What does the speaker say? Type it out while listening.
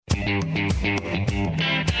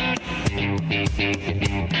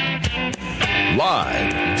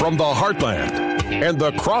Live from the heartland and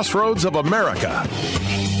the crossroads of America,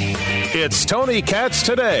 it's Tony Katz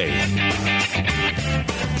Today.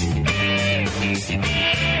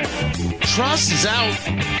 Truss is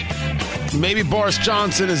out. Maybe Boris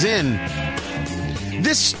Johnson is in.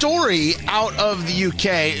 This story out of the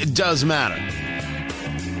UK does matter.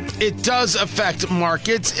 It does affect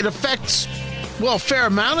markets. It affects, well, a fair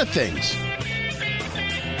amount of things.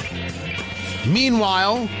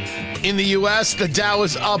 Meanwhile, in the U.S., the Dow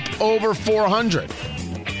is up over 400.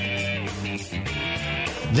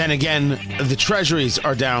 Then again, the treasuries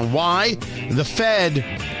are down. Why? The Fed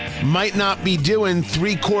might not be doing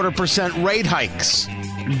 0.75% rate hikes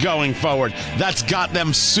going forward. That's got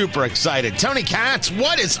them super excited. Tony Katz,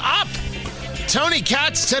 what is up? Tony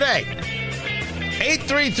Katz Today.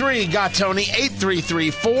 833 got Tony.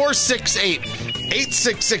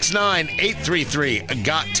 833-468-8669. 833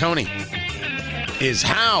 got Tony is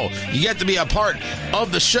how you get to be a part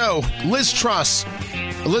of the show.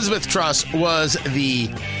 Elizabeth Truss was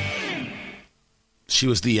the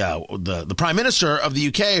Prime Minister of the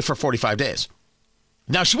UK for 45 days.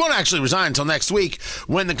 Now, she won't actually resign until next week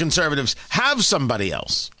when the Conservatives have somebody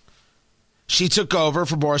else. She took over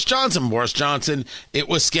for Boris Johnson. Boris Johnson, it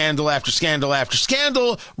was scandal after scandal after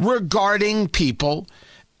scandal regarding people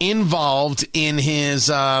involved in his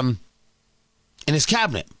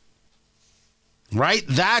cabinet. Right?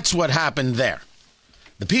 That's what happened there.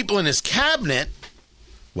 The people in his cabinet,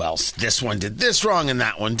 well, this one did this wrong and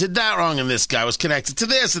that one did that wrong and this guy was connected to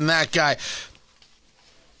this and that guy.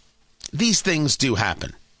 These things do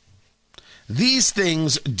happen. These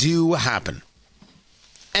things do happen.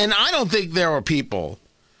 And I don't think there were people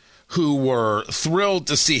who were thrilled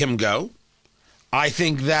to see him go. I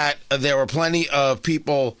think that there were plenty of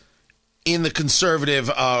people in the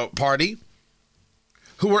Conservative Party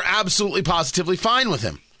who were absolutely positively fine with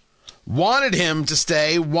him. Wanted him to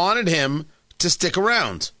stay, wanted him to stick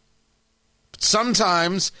around. But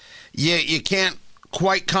sometimes you can't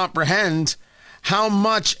quite comprehend how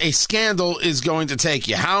much a scandal is going to take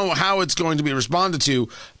you, how it's going to be responded to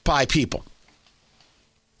by people.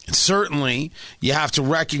 And certainly, you have to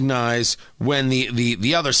recognize when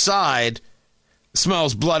the other side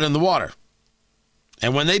smells blood in the water.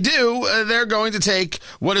 And when they do, they're going to take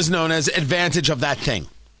what is known as advantage of that thing.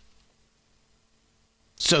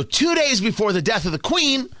 So 2 days before the death of the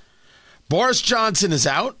Queen, Boris Johnson is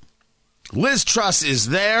out. Liz Truss is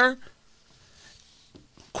there.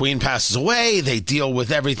 Queen passes away. They deal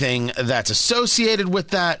with everything that's associated with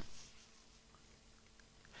that.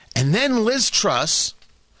 And then Liz Truss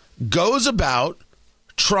goes about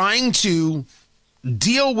trying to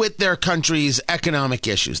deal with their country's economic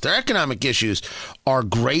issues. Their economic issues are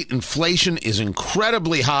great. Inflation is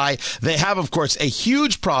incredibly high. They have, of course, a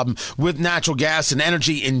huge problem with natural gas and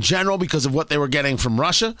energy in general because of what they were getting from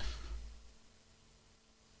Russia.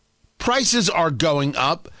 Prices are going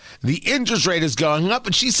up. The interest rate is going up.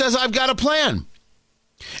 And she says, I've got a plan.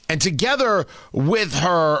 And together with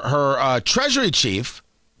her Treasury chief,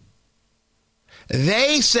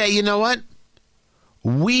 they say, you know what?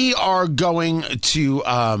 We are going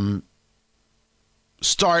to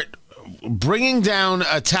start bringing down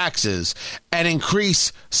taxes and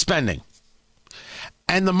increase spending.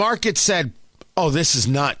 And the market said, oh, this is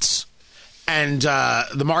nuts. And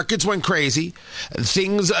the markets went crazy.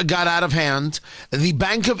 Things got out of hand. The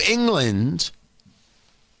Bank of England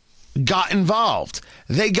got involved.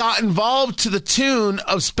 They got involved to the tune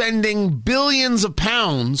of spending billions of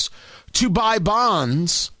pounds to buy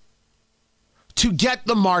bonds to get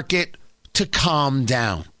the market to calm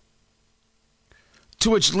down. To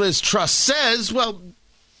which Liz Truss says, well,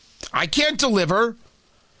 I can't deliver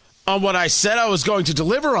on what I said I was going to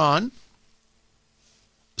deliver on.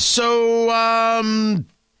 So,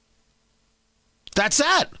 that's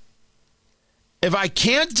that. If I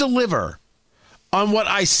can't deliver on what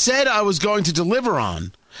I said I was going to deliver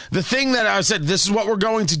on, the thing that I said, this is what we're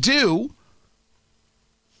going to do,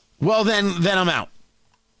 well, then I'm out.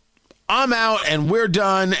 I'm out and we're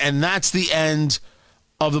done, and that's the end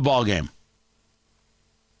of the ball game.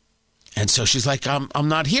 And so she's like, I'm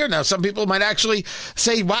not here. Now, some people might actually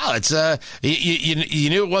say, wow, it's you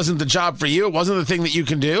knew it wasn't the job for you. It wasn't the thing that you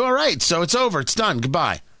can do. All right, so it's over. It's done.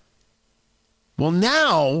 Goodbye. Well,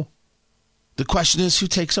 now the question is, who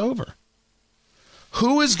takes over?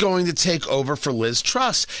 Who is going to take over for Liz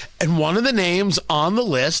Truss? And one of the names on the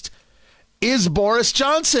list is Boris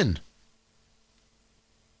Johnson.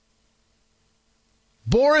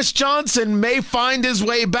 Boris Johnson may find his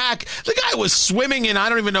way back. The guy was swimming in, I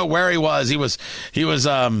don't even know where he was. He was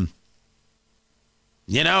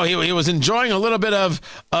You know, he was enjoying a little bit of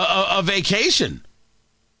a vacation.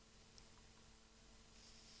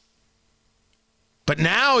 But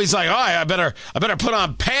now he's like, oh, I better put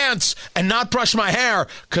on pants and not brush my hair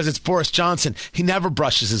because it's Boris Johnson. He never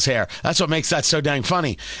brushes his hair. That's what makes that so dang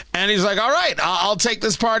funny. And he's like, all right, I'll take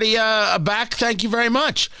this party back. Thank you very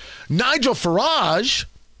much. Nigel Farage.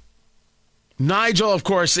 Nigel, of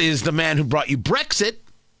course, is the man who brought you Brexit.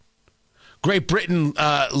 Great Britain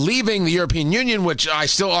leaving the European Union, which I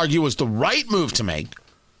still argue was the right move to make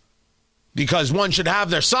because one should have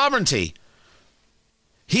their sovereignty.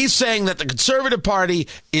 He's saying that the Conservative Party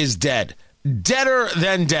is dead. Deader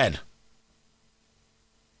than dead.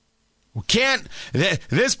 We can't,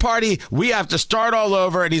 this party, we have to start all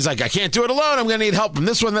over. And he's like, I can't do it alone. I'm going to need help from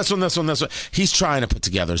this one, this one, this one, this one. He's trying to put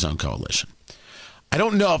together his own coalition. I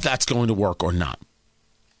don't know if that's going to work or not.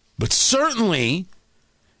 But certainly,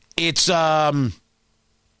 it's a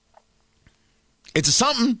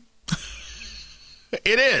something.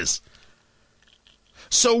 It is.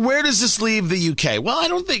 So where does this leave the UK? Well, I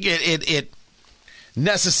don't think it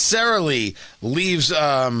necessarily leaves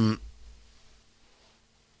leaves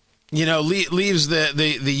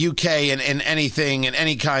the UK in anything in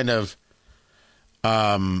any kind of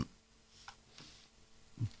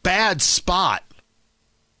bad spot.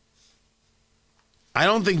 I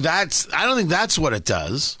don't think that's what it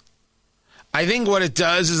does. I think what it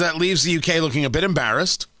does is that leaves the UK looking a bit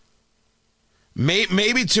embarrassed,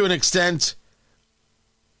 maybe to an extent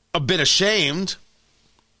a bit ashamed,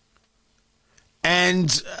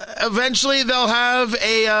 and eventually they'll have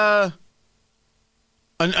a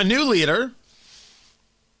new leader,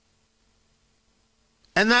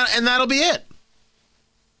 and that'll be it.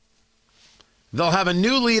 They'll have a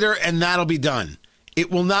new leader, and that'll be done.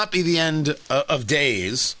 It will not be the end of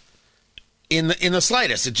days in the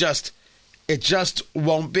slightest. It just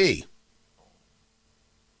won't be.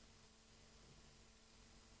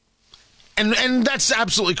 And that's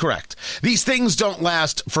absolutely correct. These things don't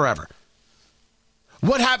last forever.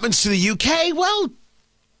 What happens to the UK? Well,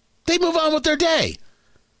 they move on with their day.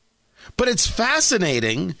 But it's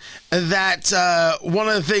fascinating that one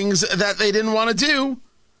of the things that they didn't want to do,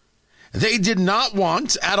 they did not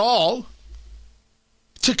want at all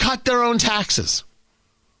to cut their own taxes.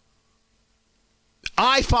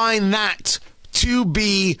 I find that to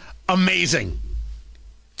be amazing.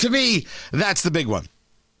 To me, that's the big one.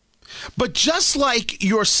 But just like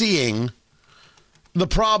you're seeing the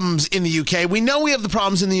problems in the UK, we know we have the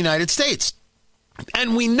problems in the United States.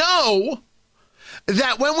 And we know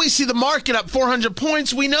that when we see the market up 400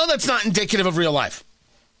 points, we know that's not indicative of real life.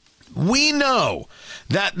 We know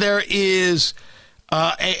that there is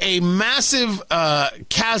a massive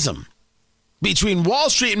chasm between Wall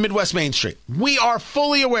Street and Midwest Main Street. We are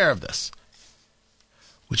fully aware of this.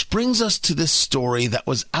 Which brings us to this story that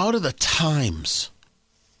was out of the Times.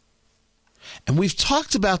 And we've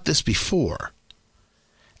talked about this before,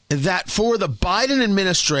 that for the Biden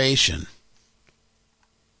administration,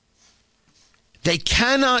 they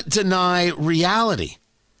cannot deny reality.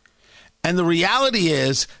 And the reality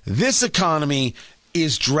is this economy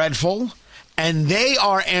is dreadful, and they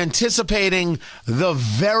are anticipating the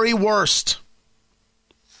very worst.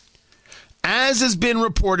 As has been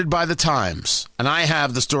reported by the Times, and I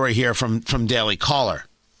have the story here from Daily Caller,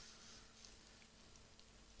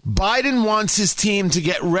 Biden wants his team to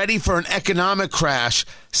get ready for an economic crash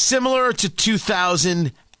similar to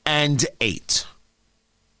 2008.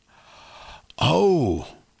 Oh,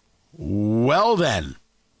 well then.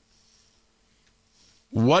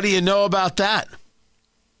 What do you know about that?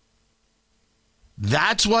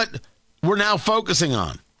 That's what we're now focusing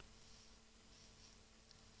on.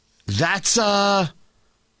 That's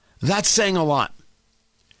saying a lot.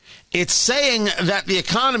 It's saying that the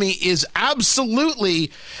economy is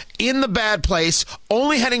absolutely in the bad place,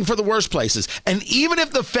 only heading for the worst places. And even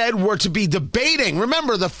if the Fed were to be debating,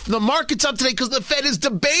 remember, the market's up today because the Fed is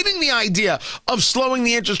debating the idea of slowing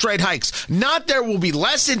the interest rate hikes. Not there will be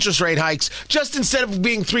less interest rate hikes, just instead of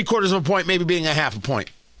being 0.75 of a point, maybe being 0.5 point.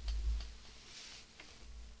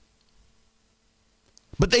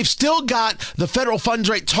 But they've still got the federal funds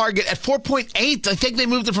rate target at 4.8. I think they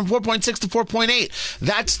moved it from 4.6 to 4.8.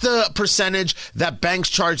 That's the percentage that banks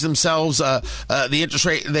charge themselves, the interest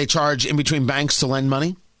rate they charge in between banks to lend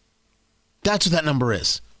money. That's what that number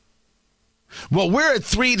is. Well, we're at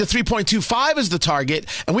 3 to 3.25 is the target,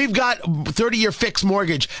 and we've got 30-year fixed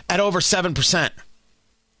mortgage at over 7%.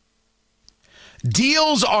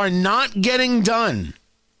 Deals are not getting done.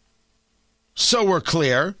 So we're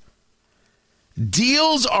clear.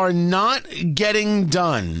 Deals are not getting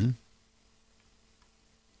done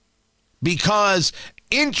because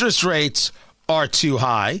interest rates are too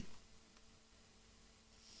high.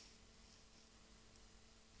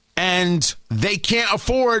 And they can't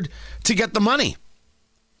afford to get the money.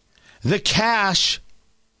 The cash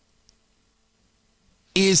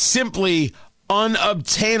is simply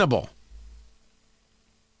unobtainable.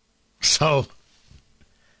 So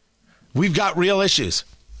we've got real issues.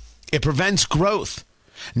 It prevents growth.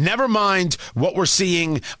 Never mind what we're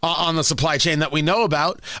seeing on the supply chain that we know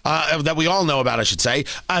about, that we all know about, I should say.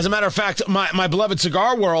 As a matter of fact, my beloved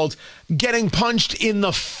cigar world getting punched in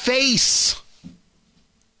the face.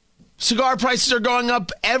 Cigar prices are going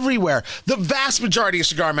up everywhere. The vast majority of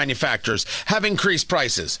cigar manufacturers have increased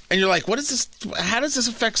prices. And you're like, what is this? How does this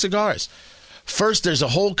affect cigars? First, there's a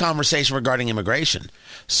whole conversation regarding immigration.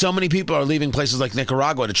 So many people are leaving places like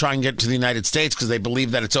Nicaragua to try and get to the United States because they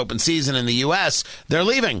believe that it's open season in the U.S. They're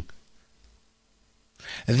leaving.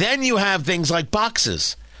 Then you have things like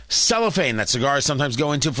boxes, cellophane that cigars sometimes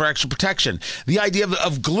go into for extra protection. The idea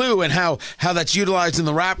of glue and how that's utilized in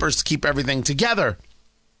the wrappers to keep everything together.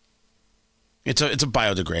 It's a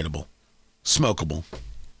biodegradable, smokable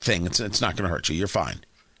thing. It's not going to hurt you. You're fine.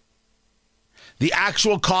 The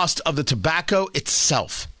actual cost of the tobacco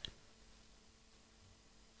itself.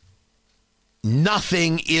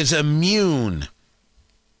 Nothing is immune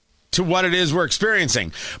to what it is we're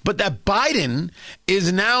experiencing. But that Biden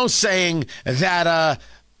is now saying that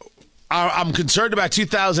I'm concerned about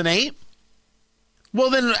 2008.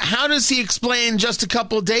 Well, then how does he explain just a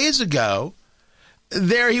couple of days ago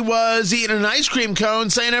there he was eating an ice cream cone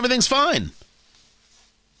saying everything's fine?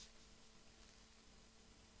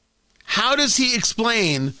 How does he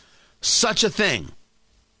explain such a thing?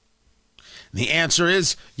 The answer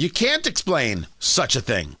is you can't explain such a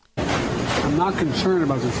thing. I'm not concerned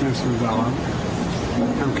about the Venezuela.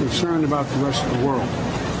 I'm concerned about the rest of the world.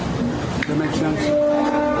 Does that make sense?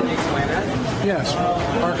 Can you explain that? Yes.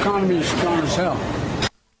 Our economy is strong as hell.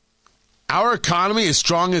 Our economy is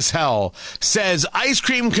strong as hell, says ice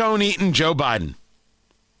cream cone eating Joe Biden.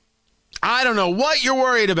 I don't know what you're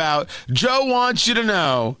worried about. Joe wants you to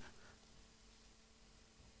know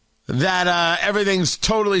that everything's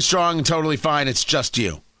totally strong and totally fine. It's just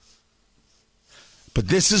you. But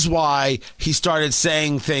this is why he started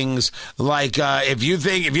saying things like, if you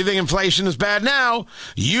think inflation is bad now,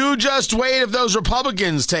 you just wait if those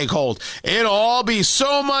Republicans take hold. It'll all be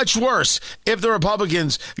so much worse if the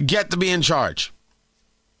Republicans get to be in charge.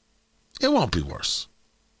 It won't be worse.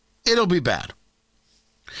 It'll be bad.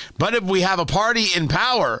 But if we have a party in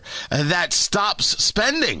power that stops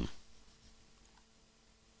spending,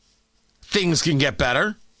 things can get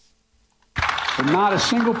better. But not a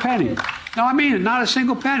single penny. No, I mean it, not a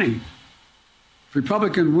single penny. If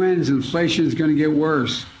Republican wins, inflation is going to get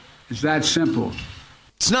worse. It's that simple.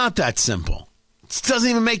 It's not that simple. It doesn't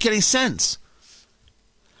even make any sense.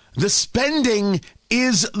 The spending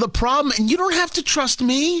is the problem, and you don't have to trust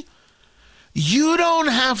me. You don't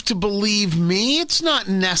have to believe me. It's not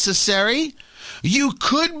necessary. You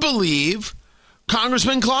could believe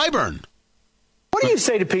Congressman Clyburn. What do you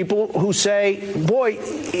say to people who say, boy,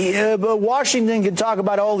 Washington can talk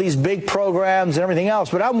about all these big programs and everything else,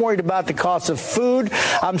 but I'm worried about the cost of food.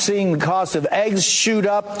 I'm seeing the cost of eggs shoot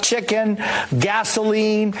up, chicken,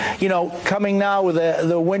 gasoline, coming now with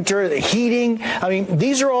the winter, the heating. I mean,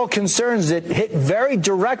 these are all concerns that hit very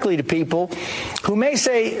directly to people who may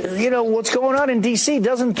say, what's going on in D.C.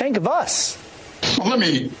 doesn't think of us. Well, let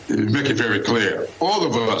me make it very clear. All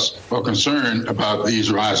of us are concerned about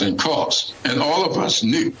these rising costs, and all of us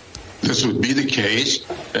knew this would be the case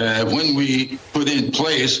when we put in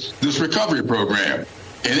place this recovery program.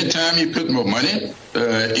 Anytime you put more money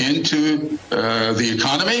into the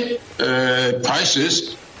economy,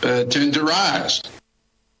 prices tend to rise.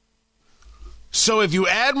 So if you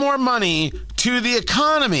add more money to the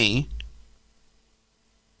economy,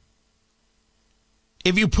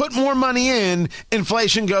 if you put more money in,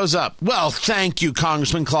 inflation goes up. Well, thank you,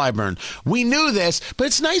 Congressman Clyburn. We knew this, but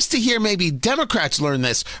it's nice to hear maybe Democrats learn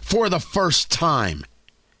this for the first time,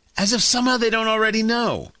 as if somehow they don't already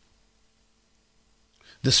know.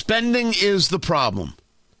 The spending is the problem.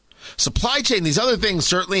 Supply chain, these other things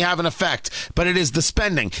certainly have an effect, but it is the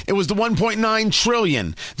spending. It was the $1.9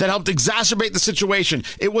 trillion that helped exacerbate the situation.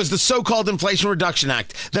 It was the so-called Inflation Reduction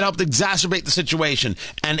Act that helped exacerbate the situation.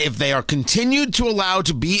 And if they are continued to allow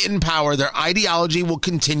to be in power, their ideology will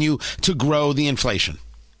continue to grow the inflation.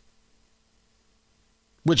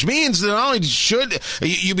 Which means that not only should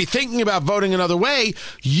you be thinking about voting another way,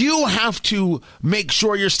 you have to make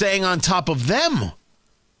sure you're staying on top of them.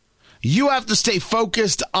 You have to stay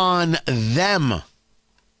focused on them,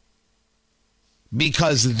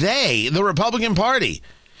 because they, the Republican Party,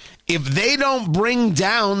 if they don't bring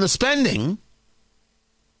down the spending,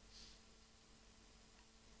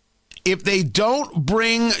 if they don't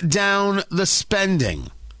bring down the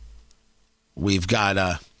spending, we've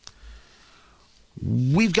got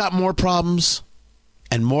more problems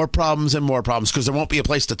and more problems and more problems because there won't be a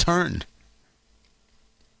place to turn.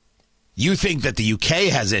 You think that the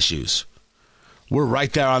UK has issues. We're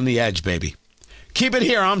right there on the edge, baby. Keep it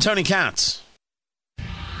here. I'm Tony Katz.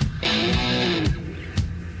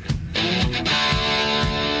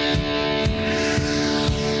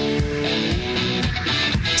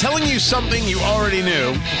 Telling you something you already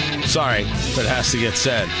knew. Sorry, but it has to get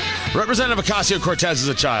said. Representative Ocasio-Cortez is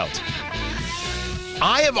a child.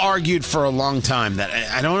 I have argued for a long time that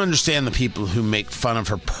I don't understand the people who make fun of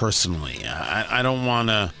her personally. I don't want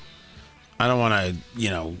to,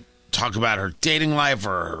 talk about her dating life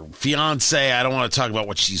or her fiance. I don't want to talk about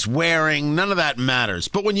what she's wearing. None of that matters.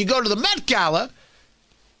 But when you go to the Met Gala,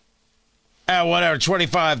 at whatever,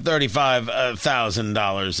 $25,000,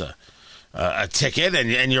 $35,000 a ticket,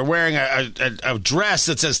 and you're wearing a dress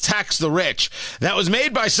that says "Tax the Rich," that was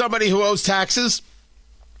made by somebody who owes taxes,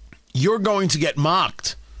 you're going to get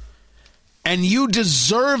mocked. And you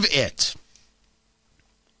deserve it.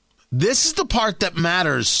 This is the part that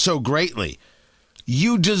matters so greatly.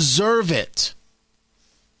 You deserve it.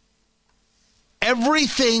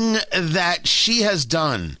 Everything that she has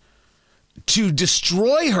done to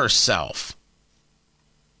destroy herself,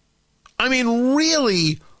 I mean,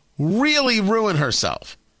 really ruin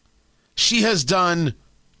herself, she has done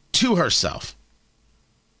to herself.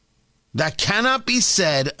 That cannot be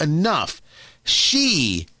said enough.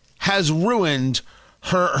 She has ruined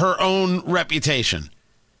her own reputation.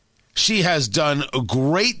 She has done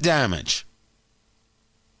great damage.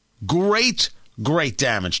 Great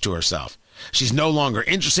damage to herself. She's no longer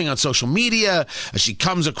interesting on social media. She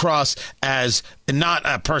comes across as not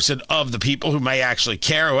a person of the people who may actually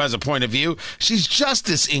care, who has a point of view. She's just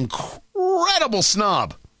this incredible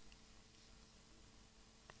snob.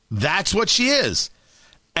 That's what she is.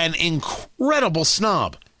 An incredible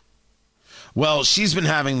snob. Well, she's been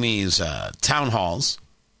having these town halls,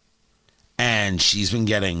 and she's been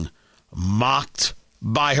getting mocked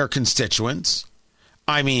by her constituents.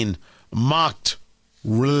 I mean, mocked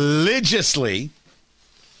religiously.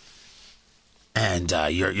 And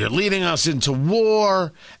you're leading us into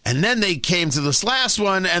war. And then they came to this last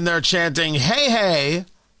one, and they're chanting, "Hey, hey,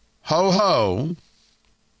 ho, ho.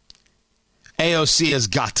 AOC has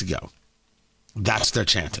got to go." That's their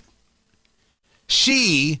chanting.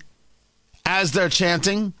 She, as they're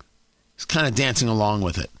chanting, is kind of dancing along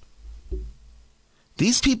with it.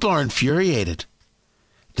 These people are infuriated.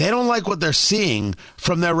 They don't like what they're seeing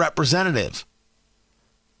from their representative.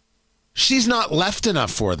 She's not left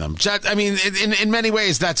enough for them. I mean, in many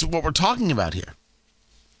ways, that's what we're talking about here.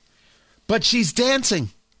 But she's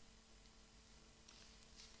dancing.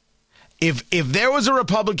 If there was a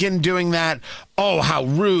Republican doing that, oh, how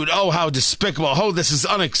rude, oh, how despicable, oh, this is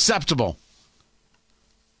unacceptable,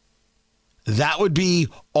 that would be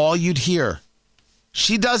all you'd hear.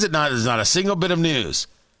 She does it not. There's not a single bit of news.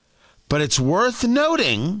 But it's worth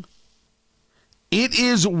noting, it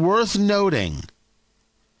is worth noting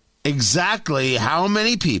exactly how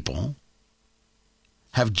many people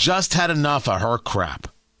have just had enough of her crap.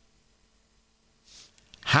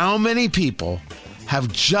 How many people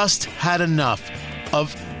have just had enough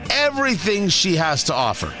of everything she has to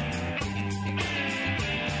offer.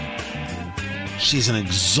 She's an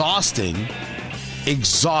exhausting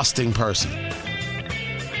person.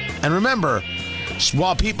 And remember,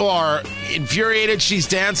 while people are infuriated she's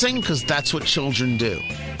dancing, because that's what children do.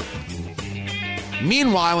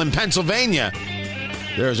 Meanwhile, in Pennsylvania,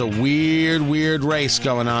 there's a weird race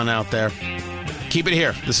going on out there. Keep it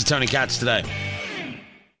here. This is Tony Katz Today.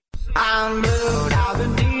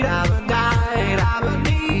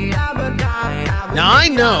 Now, I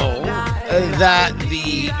know that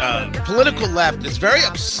the political left is very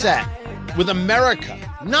upset with America,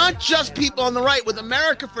 not just people on the right, with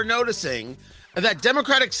America for noticing that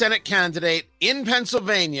Democratic Senate candidate in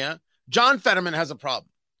Pennsylvania, John Fetterman, has a problem.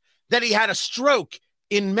 That he had a stroke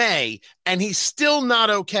in May and he's still not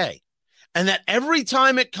okay. And that every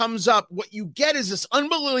time it comes up, what you get is this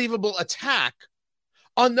unbelievable attack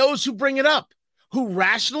on those who bring it up, who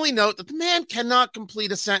rationally note that the man cannot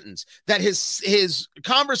complete a sentence, that his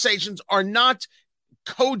conversations are not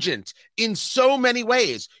cogent in so many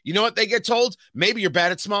ways. You know what they get told? Maybe you're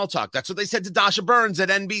bad at small talk. That's what they said to Dasha Burns at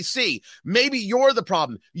NBC. Maybe you're the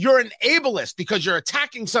problem. You're an ableist because you're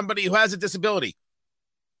attacking somebody who has a disability.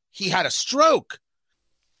 He had a stroke.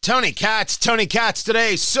 Tony Katz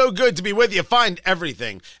Today. So good to be with you. Find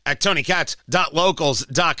everything at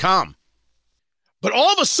tonykatz.locals.com. But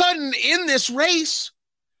all of a sudden in this race,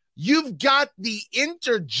 You've got the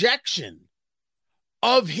interjection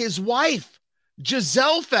of his wife,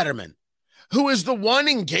 Giselle Fetterman, who is the one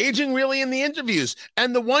engaging really in the interviews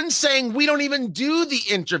and the one saying we don't even do the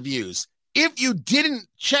interviews. If you didn't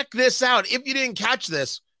check this out, if you didn't catch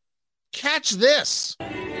this, catch this.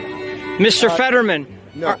 Mr. Fetterman,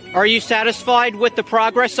 no. Are you satisfied with the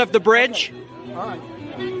progress of the bridge? All right.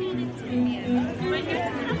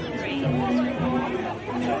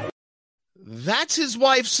 That's his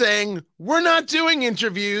wife saying, we're not doing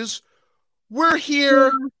interviews. We're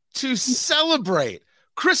here to celebrate.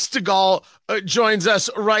 Chris Stigall joins us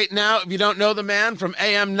right now. If you don't know the man, from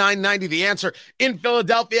AM 990, The Answer in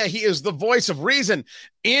Philadelphia, he is the voice of reason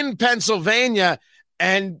in Pennsylvania.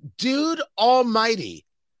 And dude almighty,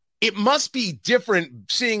 it must be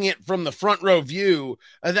different seeing it from the front row view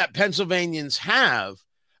that Pennsylvanians have.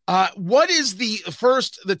 What is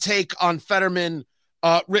the take on Fetterman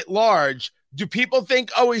writ large? Do people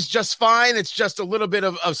think, oh, he's just fine, it's just a little bit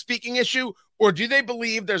of speaking issue? Or do they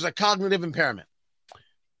believe there's a cognitive impairment?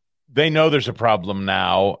 They know there's a problem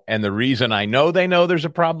now. And the reason I know they know there's a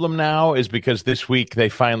problem now is because this week they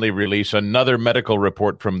finally release another medical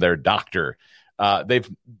report from their doctor. They've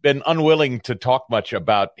been unwilling to talk much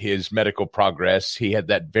about his medical progress. He had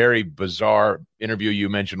that very bizarre interview you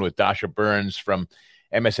mentioned with Dasha Burns from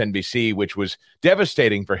MSNBC, which was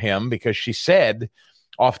devastating for him because she said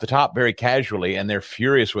off the top very casually, and they're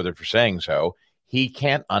furious with her for saying so, he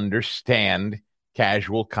can't understand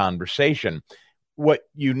casual conversation. What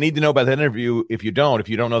you need to know about that interview, if you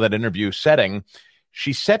don't know that interview setting,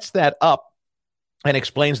 she sets that up and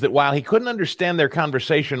explains that while he couldn't understand their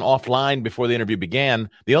conversation offline before the interview began,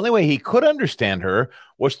 the only way he could understand her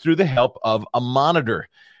was through the help of a monitor,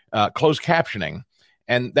 closed captioning.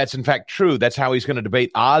 And that's in fact true. That's how he's going to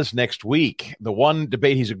debate Oz next week. The one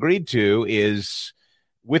debate he's agreed to is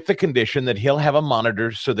with the condition that he'll have a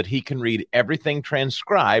monitor so that he can read everything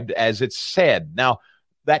transcribed as it's said. Now,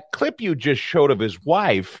 that clip you just showed of his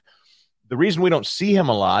wife, the reason we don't see him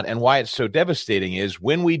a lot and why it's so devastating is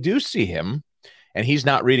when we do see him and he's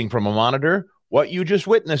not reading from a monitor, what you just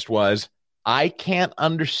witnessed was, I can't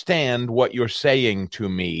understand what you're saying to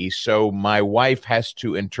me, so my wife has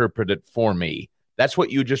to interpret it for me. That's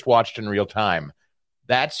what you just watched in real time.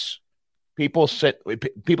 People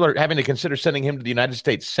are having to consider sending him to the United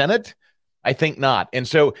States Senate? I think not. And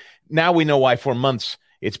so now we know why for months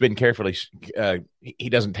it's been carefully. He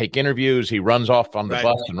doesn't take interviews. He runs off on the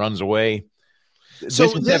bus and runs away. So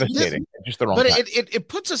this is devastating. Just the wrong time. But it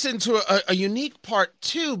puts us into a unique part,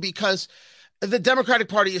 too, because the Democratic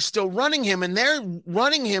Party is still running him, and they're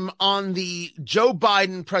running him on the Joe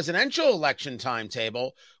Biden presidential election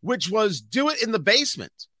timetable, which was do it in the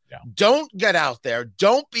basement. Yeah. Don't get out there.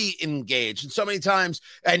 Don't be engaged. And so many times,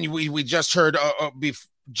 and we just heard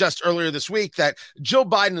just earlier this week that Joe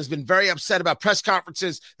Biden has been very upset about press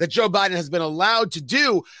conferences that Joe Biden has been allowed to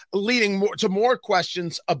do, leading to more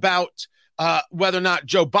questions about whether or not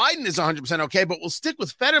Joe Biden is 100% okay. But we'll stick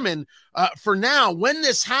with Fetterman for now. When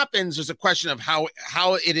this happens, there's a question of how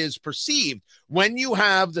it is perceived. When you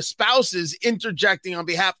have the spouses interjecting on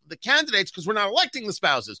behalf of the candidates, because we're not electing the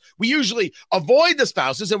spouses. We usually avoid the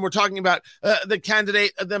spouses, and we're talking about the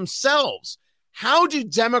candidate themselves. How do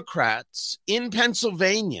Democrats in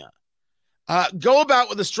Pennsylvania go about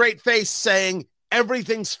with a straight face saying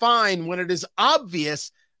everything's fine when it is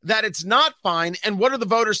obvious that it's not fine? And what are the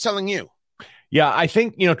voters telling you? Yeah, I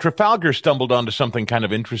think, Trafalgar stumbled onto something kind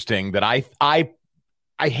of interesting that I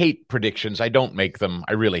hate predictions. I don't make them.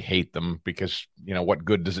 I really hate them because, what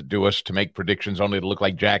good does it do us to make predictions only to look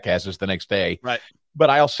like jackasses the next day? Right. But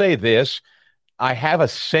I'll say this. I have a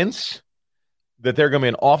sense that there are going to be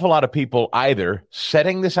an awful lot of people either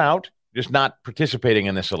setting this out, just not participating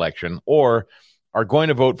in this election, or are going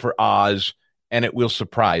to vote for Oz, and it will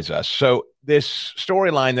surprise us. So this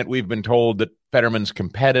storyline that we've been told that Fetterman's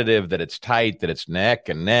competitive, that it's tight, that it's neck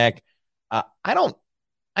and neck, I don't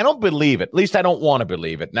believe it. At least I don't want to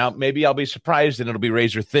believe it. Now, maybe I'll be surprised and it'll be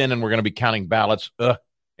razor thin and we're going to be counting ballots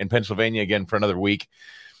in Pennsylvania again for another week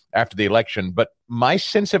after the election. But my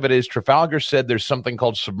sense of it is Trafalgar said there's something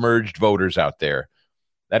called submerged voters out there.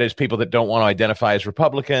 That is people that don't want to identify as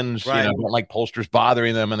Republicans, right. Don't like pollsters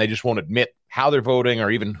bothering them, and they just won't admit how they're voting or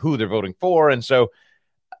even who they're voting for. And so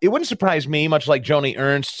it wouldn't surprise me, much like Joni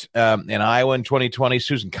Ernst in Iowa in 2020,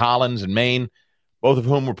 Susan Collins in Maine, both of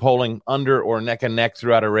whom were polling under or neck and neck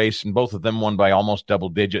throughout a race, and both of them won by almost double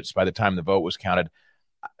digits by the time the vote was counted.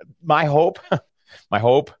 My hope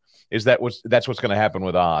is that's what's going to happen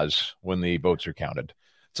with Oz when the votes are counted.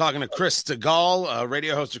 talking to Chris Stigall,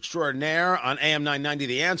 radio host extraordinaire on AM 990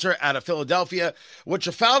 The Answer out of Philadelphia. What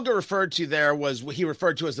Trafalgar referred to there was what he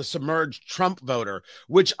referred to as the submerged Trump voter,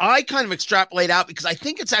 which I kind of extrapolate out because I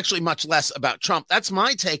think it's actually much less about Trump. That's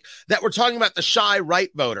my take, that we're talking about the shy right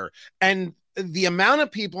voter and the amount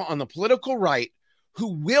of people on the political right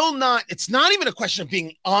who will not, it's not even a question of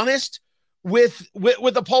being honest with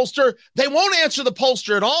the pollster. They won't answer the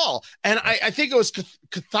pollster at all. And I think it was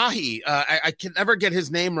Kathahi. I can never get his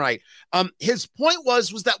name right. His point was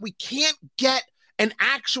that we can't get an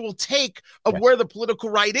actual take of where the political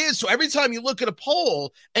right is. So every time you look at a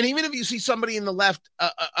poll, and even if you see somebody in the left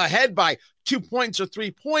ahead by 2 points or 3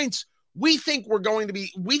 points, we think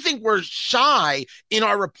we're shy in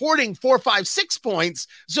our reporting 4, 5, 6 points.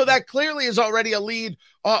 So that clearly is already a lead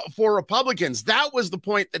for Republicans. That was the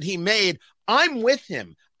point that he made. I'm with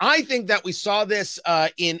him. I think that we saw this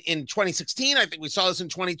in 2016. I think we saw this in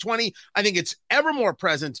 2020. I think it's ever more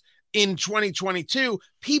present in 2022.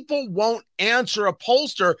 People won't answer a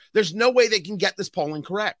pollster. There's no way they can get this polling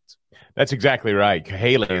correct. That's exactly right.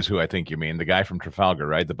 Haley is who I think you mean, the guy from Trafalgar,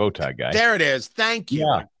 right? The bow tie guy. There it is. Thank you.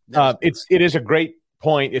 Yeah. It is a great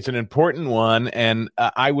point. It's an important one. And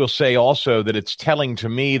I will say also that it's telling to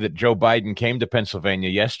me that Joe Biden came to Pennsylvania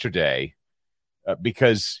yesterday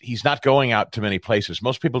because he's not going out to many places.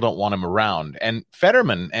 Most people don't want him around. And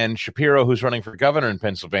Fetterman and Shapiro, who's running for governor in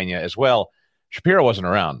Pennsylvania as well. Shapiro wasn't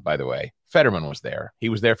around, by the way. Fetterman was there. He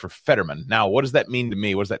was there for Fetterman. Now, what does that mean to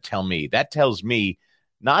me? What does that tell me? That tells me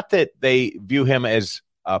not that they view him as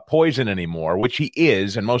poison anymore, which he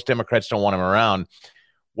is, and most Democrats don't want him around.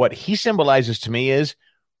 What he symbolizes to me is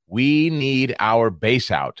we need our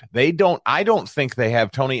base out. I don't think they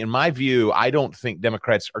have, Tony, in my view, I don't think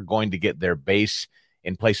Democrats are going to get their base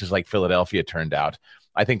in places like Philadelphia turned out.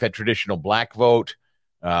 I think that traditional black vote,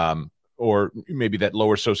 or maybe that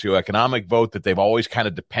lower socioeconomic vote that they've always kind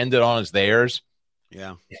of depended on as theirs.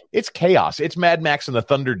 Yeah. It's chaos. It's Mad Max in the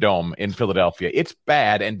Thunderdome in Philadelphia. It's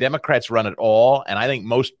bad, and Democrats run it all. And I think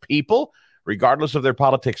most people, regardless of their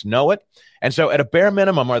politics, know it. And so at a bare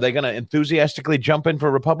minimum, are they going to enthusiastically jump in for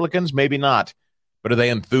Republicans? Maybe not. But are they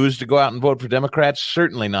enthused to go out and vote for Democrats?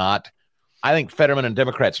 Certainly not. I think Fetterman and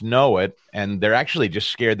Democrats know it, and they're actually just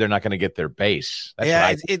scared they're not going to get their base.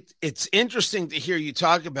 That's it's interesting to hear you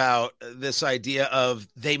talk about this idea of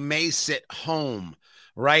they may sit home.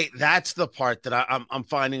 Right. That's the part that I'm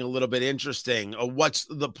finding a little bit interesting. What's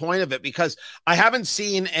the point of it? Because I haven't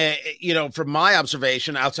seen, from my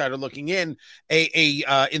observation, outsider looking in,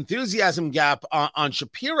 a enthusiasm gap on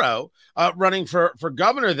Shapiro running for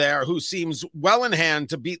governor there, who seems well in hand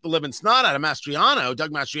to beat the living snot out of Mastriano,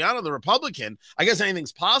 Doug Mastriano, the Republican. I guess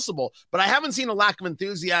anything's possible, but I haven't seen a lack of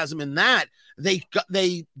enthusiasm in that. They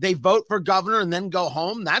vote for governor and then go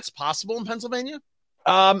home. That's possible in Pennsylvania.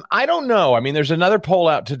 I don't know. I mean, there's another poll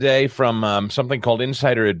out today from something called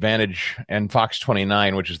Insider Advantage and Fox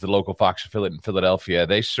 29, which is the local Fox affiliate in Philadelphia.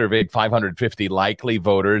 They surveyed 550 likely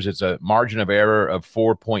voters. It's a margin of error of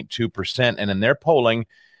 4.2%. And in their polling,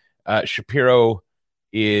 Shapiro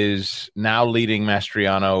is now leading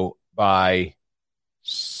Mastriano by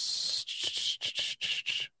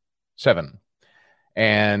 7.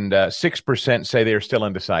 And 6% say they are still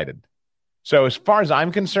undecided. So as far as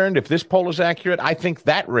I'm concerned, if this poll is accurate, I think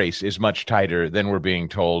that race is much tighter than we're being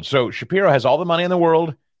told. So Shapiro has all the money in the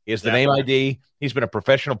world. He has the name ID. He's been a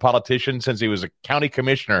professional politician since he was a county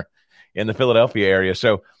commissioner in the Philadelphia area.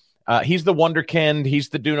 So he's the wonderkind. He's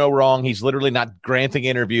the do no wrong. He's literally not granting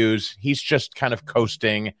interviews. He's just kind of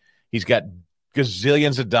coasting. He's got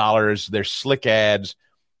gazillions of dollars. There's slick ads.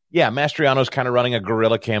 Yeah, Mastriano's kind of running a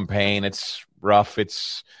guerrilla campaign. It's rough.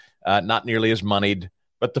 It's not nearly as moneyed.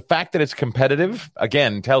 But the fact that it's competitive,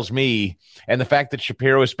 again, tells me, and the fact that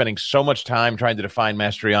Shapiro is spending so much time trying to define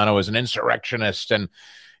Mastriano as an insurrectionist, and,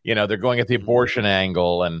 they're going at the abortion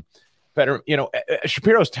angle, and,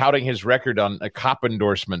 Shapiro's touting his record on cop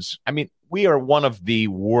endorsements. I mean, we are one of the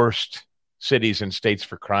worst cities and states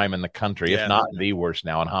for crime in the country, if not the worst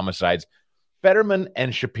now on homicides. Fetterman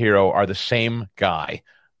and Shapiro are the same guy.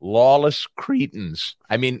 Lawless cretins.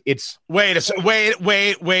 I mean, it's... Wait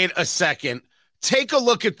a second. Take a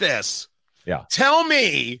look at this. Yeah. Tell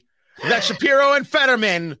me that Shapiro and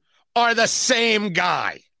Fetterman are the same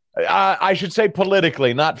guy. I should say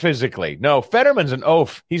politically, not physically. No, Fetterman's an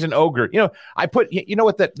oaf. He's an ogre. I put,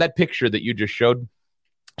 what that picture that you just showed?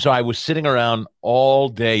 So I was sitting around all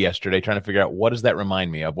day yesterday trying to figure out, what does that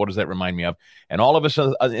remind me of? What does that remind me of? And all of us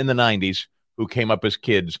in the 90s who came up as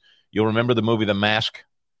kids, you'll remember the movie The Mask,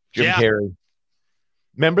 Jim Carrey.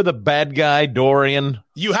 Remember the bad guy, Dorian?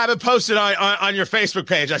 You have it posted on your Facebook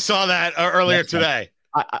page. I saw that earlier today.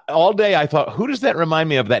 All day I thought, who does that remind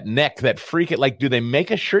me of? That neck, that freak. Like, do they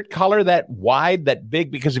make a shirt collar that wide, that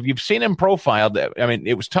big? Because if you've seen him profiled, I mean,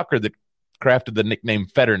 it was Tucker that crafted the nickname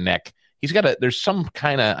Fetter Neck. He's got there's some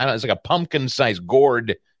kind of, I don't know, it's like a pumpkin-sized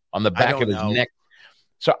gourd on the back of his neck.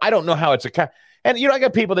 So I don't know how it's and, I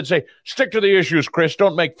got people that say, stick to the issues, Chris.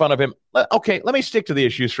 Don't make fun of him. Okay, let me stick to the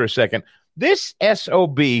issues for a second. This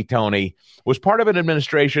SOB, Tony, was part of an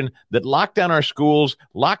administration that locked down our schools,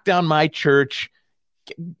 locked down my church,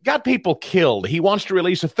 got people killed. He wants to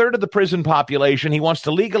release a third of the prison population. He wants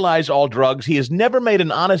to legalize all drugs. He has never made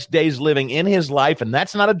an honest day's living in his life, and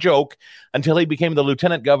that's not a joke, until he became the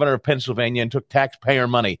lieutenant governor of Pennsylvania and took taxpayer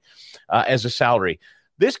money as a salary.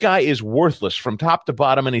 This guy is worthless from top to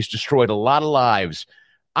bottom, and he's destroyed a lot of lives.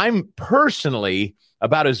 I'm personally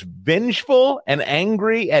about as vengeful and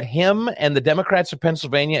angry at him and the Democrats of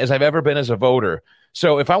Pennsylvania as I've ever been as a voter.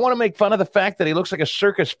 So if I want to make fun of the fact that he looks like a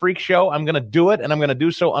circus freak show, I'm going to do it, and I'm going to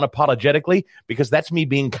do so unapologetically, because that's me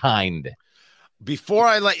being kind. Before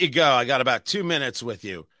I let you go, I got about 2 minutes with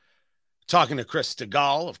you. Talking to Chris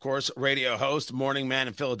Stigall, of course, radio host, morning man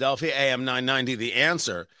in Philadelphia, AM 990, The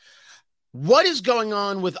Answer. What is going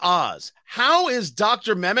on with Oz? How is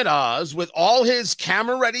Dr. Mehmet Oz, with all his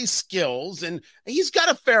camera-ready skills, and he's got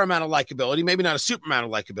a fair amount of likability, maybe not a super amount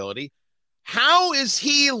of likability, how is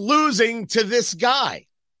he losing to this guy?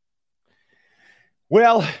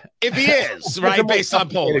 Well, if he is, right, based on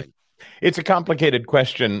polling. It's a complicated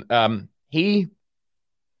question. He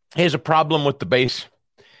has a problem with the base.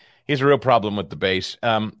 He has a real problem with the base.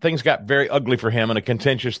 Things got very ugly for him in a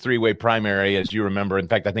contentious three-way primary, as you remember. In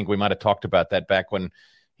fact, I think we might have talked about that back when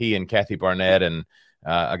he and Kathy Barnett and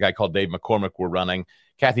a guy called Dave McCormick were running.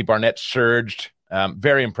 Kathy Barnett surged,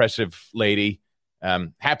 very impressive lady.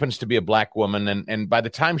 Happens to be a black woman. And by the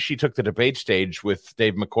time she took the debate stage with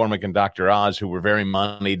Dave McCormick and Dr. Oz, who were very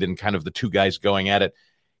moneyed and kind of the two guys going at it,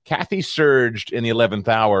 Kathy surged in the 11th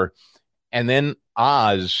hour. And then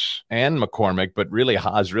Oz and McCormick, but really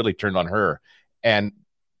Oz really turned on her. And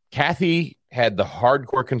Kathy had the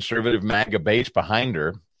hardcore conservative MAGA base behind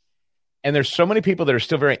her. And there's so many people that are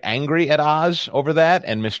still very angry at Oz over that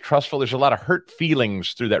and mistrustful. There's a lot of hurt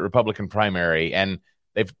feelings through that Republican primary. And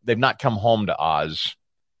they've not come home to Oz.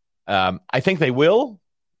 I think they will.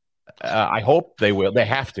 I hope they will. They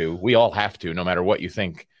have to. We all have to, no matter what you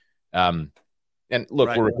think. And look,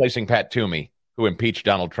 right. We're replacing Pat Toomey, who impeached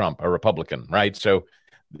Donald Trump, a Republican, right? So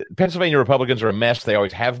Pennsylvania Republicans are a mess. They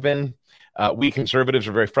always have been. We conservatives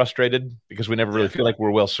are very frustrated because we never really feel like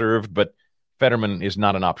we're well served, but Fetterman is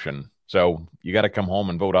not an option. So you got to come home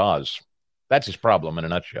and vote Oz. That's his problem in a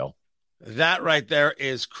nutshell. That right there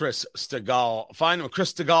is Chris Stigall. Find him at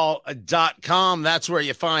chrisstigall.com. That's where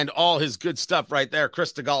you find all his good stuff right there.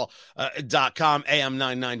 chrisstigall.com, AM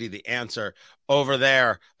 990, The Answer over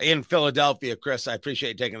there in Philadelphia. Chris, I appreciate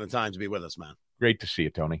you taking the time to be with us, man. Great to see you,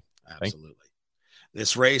 Tony. Absolutely.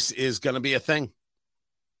 This race is going to be a thing.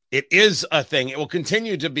 It is a thing. It will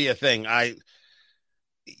continue to be a thing.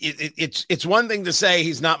 It's one thing to say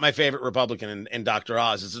he's not my favorite Republican in Dr.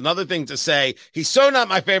 Oz. It's another thing to say he's so not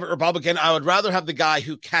my favorite Republican, I would rather have the guy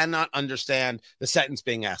who cannot understand the sentence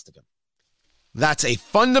being asked of him. That's a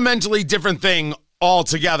fundamentally different thing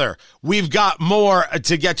altogether. We've got more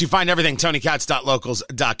to get to. Find everything,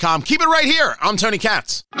 TonyKatz.locals.com. Keep it right here. I'm Tony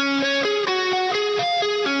Katz.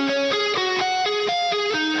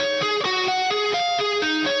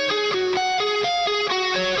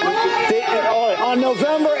 On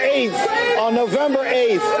November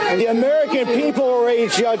 8th, the American people will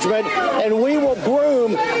raise judgment, and we will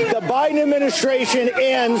broom the Biden administration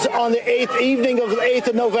ends on the 8th evening of the 8th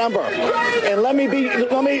of November. And let me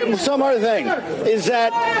some other thing is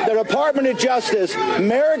that the Department of Justice,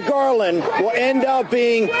 Merrick Garland, will end up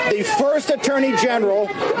being the first attorney general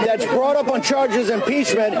that's brought up on charges of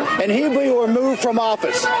impeachment, and he will be removed from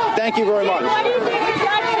office. Thank you very much.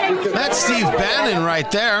 That's Steve Bannon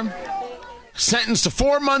right there. Sentenced to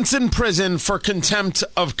 4 months in prison for contempt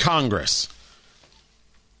of Congress.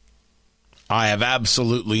 I have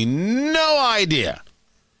absolutely no idea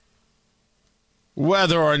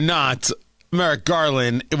whether or not Merrick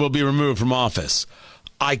Garland will be removed from office.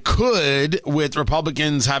 I could, with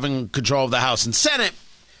Republicans having control of the House and Senate,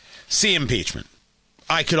 see impeachment.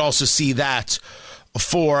 I could also see that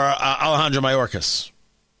for Alejandro Mayorkas,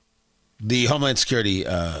 the Homeland Security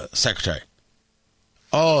Secretary.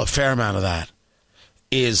 Oh, a fair amount of that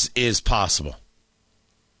is possible.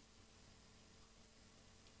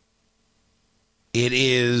 It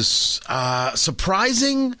is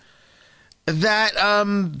surprising that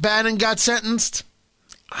Bannon got sentenced.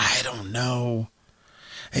 I don't know.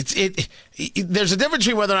 There's a difference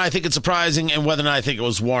between whether or not I think it's surprising and whether or not I think it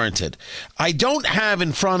was warranted. I don't have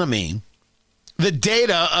in front of me the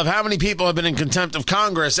data of how many people have been in contempt of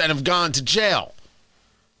Congress and have gone to jail.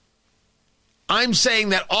 I'm saying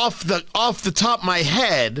that off the top of my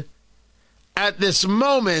head, at this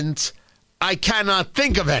moment, I cannot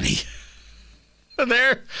think of any.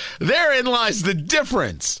 Therein lies the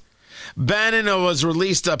difference. Bannon was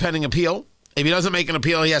released pending appeal. If he doesn't make an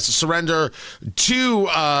appeal, he has to surrender to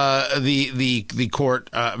the court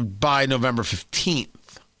by November 15th.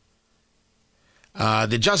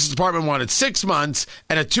 The Justice Department wanted 6 months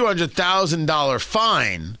and a $200,000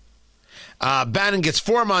 fine. Bannon gets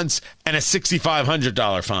 4 months and a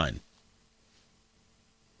 $6,500 fine.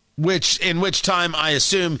 In which time I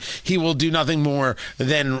assume he will do nothing more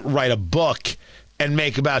than write a book and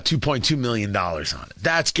make about $2.2 million on it.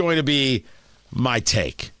 That's going to be my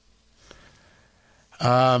take.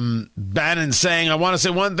 Bannon saying, I want to say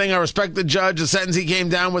one thing. I respect the judge. The sentence he came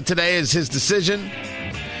down with today is his decision.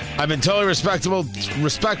 I've been totally respectful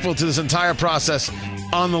to this entire process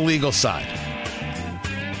on the legal side.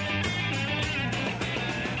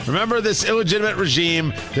 Remember this illegitimate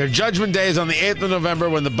regime. Their judgment day is on the 8th of November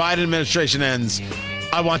when the Biden administration ends.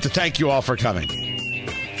 I want to thank you all for coming.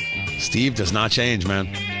 Steve does not change, man.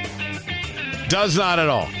 Does not at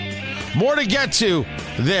all. More to get to.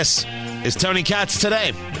 This is Tony Katz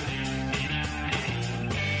Today.